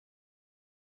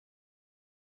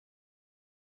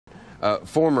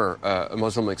former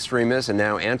Muslim extremist and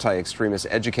now anti-extremist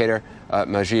educator,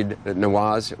 Maajid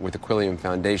Nawaz with the Quilliam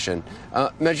Foundation.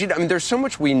 Maajid, I mean, there's so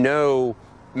much we know,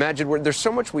 Maajid, there's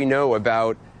so much we know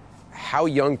about how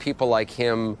young people like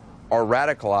him are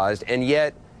radicalized, and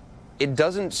yet it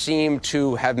doesn't seem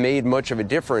to have made much of a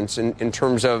difference in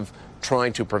terms of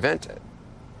trying to prevent it.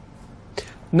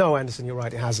 No, Anderson, you're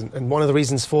right, it hasn't. And one of the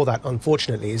reasons for that,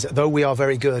 unfortunately, is that though we are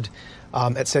very good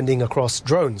at sending across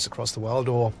drones across the world,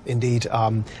 or indeed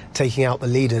taking out the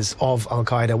leaders of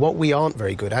al-Qaeda, what we aren't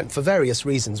very good at, for various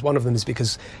reasons, one of them is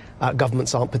because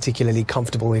governments aren't particularly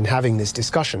comfortable in having this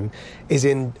discussion, is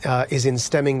in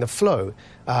stemming the flow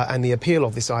and the appeal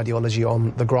of this ideology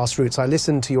on the grassroots. I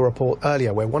listened to your report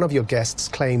earlier where one of your guests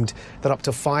claimed that up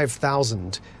to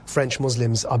 5,000 French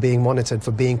Muslims are being monitored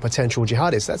for being potential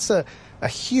jihadists. That's a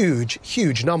huge,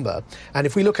 huge number. And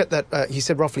if we look at that, he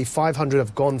said roughly 500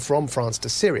 have gone from France to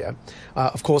Syria.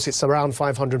 Of course, it's around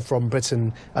 500 from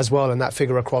Britain as well, and that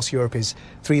figure across Europe is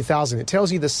 3,000. It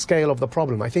tells you the scale of the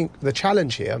problem. I think the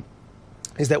challenge here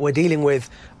is that we're dealing with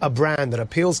a brand that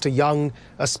appeals to young,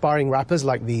 aspiring rappers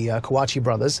like the Kawachi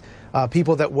brothers,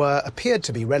 people that appeared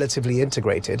to be relatively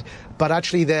integrated, but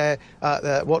actually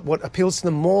what appeals to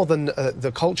them more than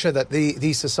the culture that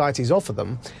these societies offer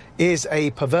them is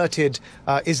a perverted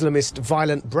Islamist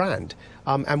violent brand.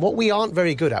 And what we aren't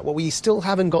very good at, what we still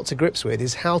haven't got to grips with,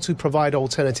 is how to provide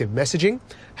alternative messaging,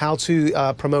 how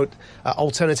to promote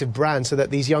alternative brands so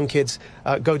that these young kids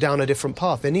go down a different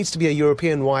path. There needs to be a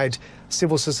European-wide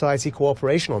civil society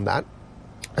cooperation on that,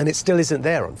 and it still isn't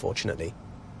there, unfortunately.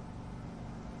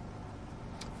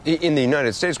 In the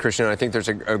United States, Christian, I think there's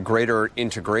a greater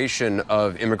integration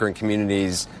of immigrant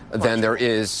communities than there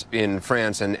is in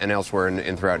France and elsewhere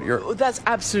in throughout Europe. That's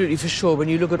absolutely for sure. When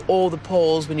you look at all the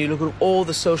polls, when you look at all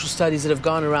the social studies that have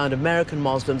gone around American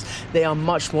Muslims, they are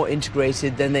much more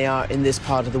integrated than they are in this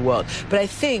part of the world. But I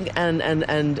think, and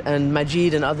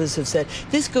Maajid and others have said,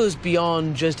 this goes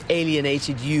beyond just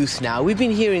alienated youth now. We've been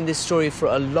hearing this story for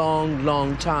a long,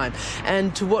 long time.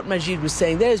 And to what Maajid was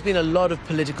saying, there has been a lot of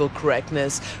political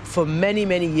correctness for many,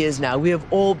 many years now. We have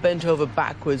all bent over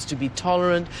backwards to be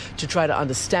tolerant, to try to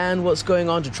understand what's going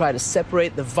on, to try to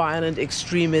separate the violent,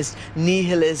 extremist,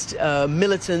 nihilist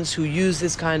militants who use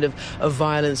this kind of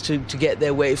violence to get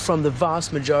their way from the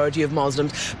vast majority of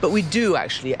Muslims. But we do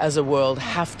actually, as a world,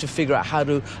 have to figure out how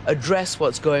to address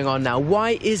what's going on now.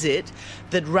 Why is it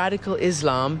that radical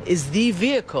Islam is the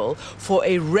vehicle for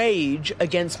a rage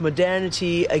against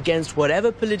modernity, against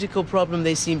whatever political problem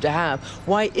they seem to have?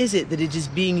 Why is it that it is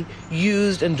being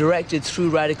used and directed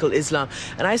through radical Islam?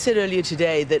 And I said earlier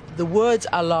today that the words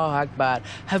Allah Akbar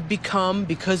have become,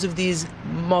 because of these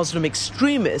Muslim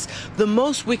extremists, the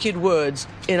most wicked words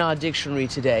in our dictionary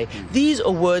today. These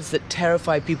are words that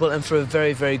terrify people, and for a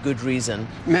very, very good reason.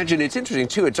 Imagine, it's interesting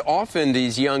too, it's often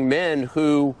these young men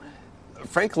who,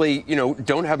 frankly,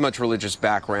 don't have much religious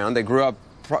background. They grew up,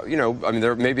 I mean,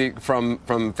 they're maybe from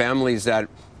families that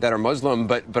are Muslim,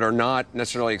 but are not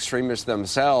necessarily extremists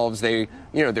themselves. They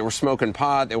were smoking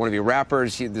pot. They want to be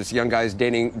rappers. This young guy's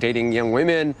dating young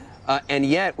women, and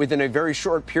yet within a very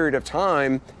short period of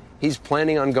time, he's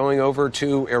planning on going over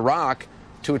to Iraq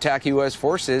to attack U.S.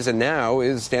 forces, and now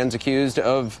stands accused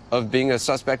of being a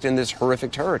suspect in this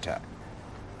horrific terror attack.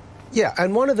 Yeah,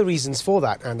 and one of the reasons for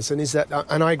that, Anderson, is that,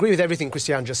 and I agree with everything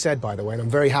Christiane just said, by the way, and I'm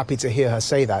very happy to hear her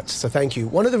say that, so thank you.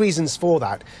 One of the reasons for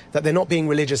that they're not being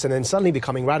religious and then suddenly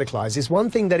becoming radicalized, is one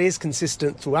thing that is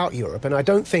consistent throughout Europe, and I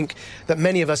don't think that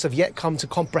many of us have yet come to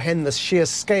comprehend the sheer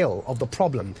scale of the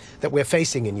problem that we're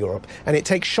facing in Europe, and it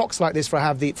takes shocks like this for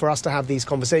us to have these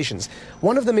conversations.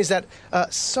 One of them is that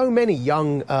so many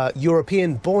young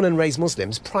European born and raised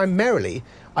Muslims primarily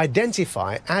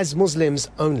identify as Muslims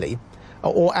only,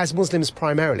 or as Muslims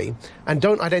primarily, and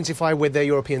don't identify with their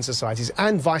European societies,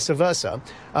 and vice versa.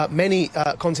 Many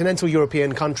continental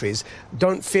European countries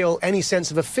don't feel any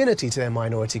sense of affinity to their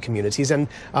minority communities, and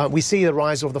we see the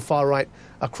rise of the far right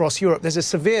across Europe. There's a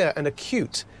severe and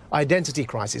acute identity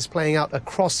crisis playing out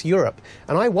across Europe,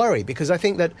 and I worry because I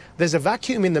think that there's a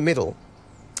vacuum in the middle.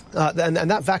 And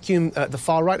that vacuum, the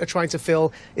far right are trying to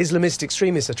fill, Islamist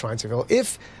extremists are trying to fill.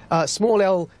 If small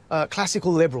L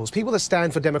classical liberals, people that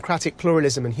stand for democratic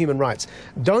pluralism and human rights,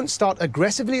 don't start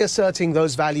aggressively asserting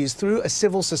those values through a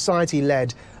civil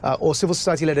society-led or civil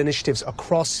society-led initiatives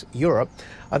across Europe,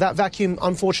 that vacuum,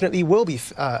 unfortunately, will be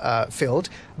filled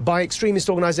by extremist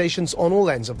organizations on all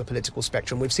ends of the political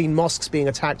spectrum. We've seen mosques being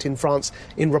attacked in France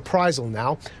in reprisal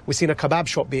now. We've seen a kebab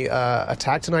shop be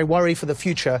attacked, and I worry for the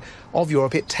future of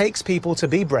Europe. It takes people to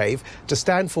be brave, to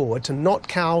stand forward, to not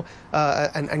cow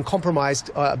and compromise,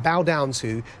 bow down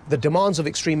to the demands of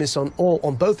extremists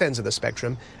on both ends of the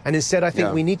spectrum. And instead, I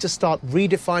think we need to start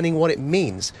redefining what it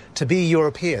means to be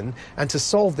European and to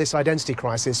solve this identity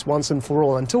crisis once and for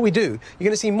all. Until we do, you're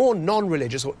going to see more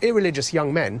non-religious or irreligious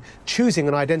young men choosing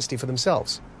an identity for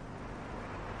themselves.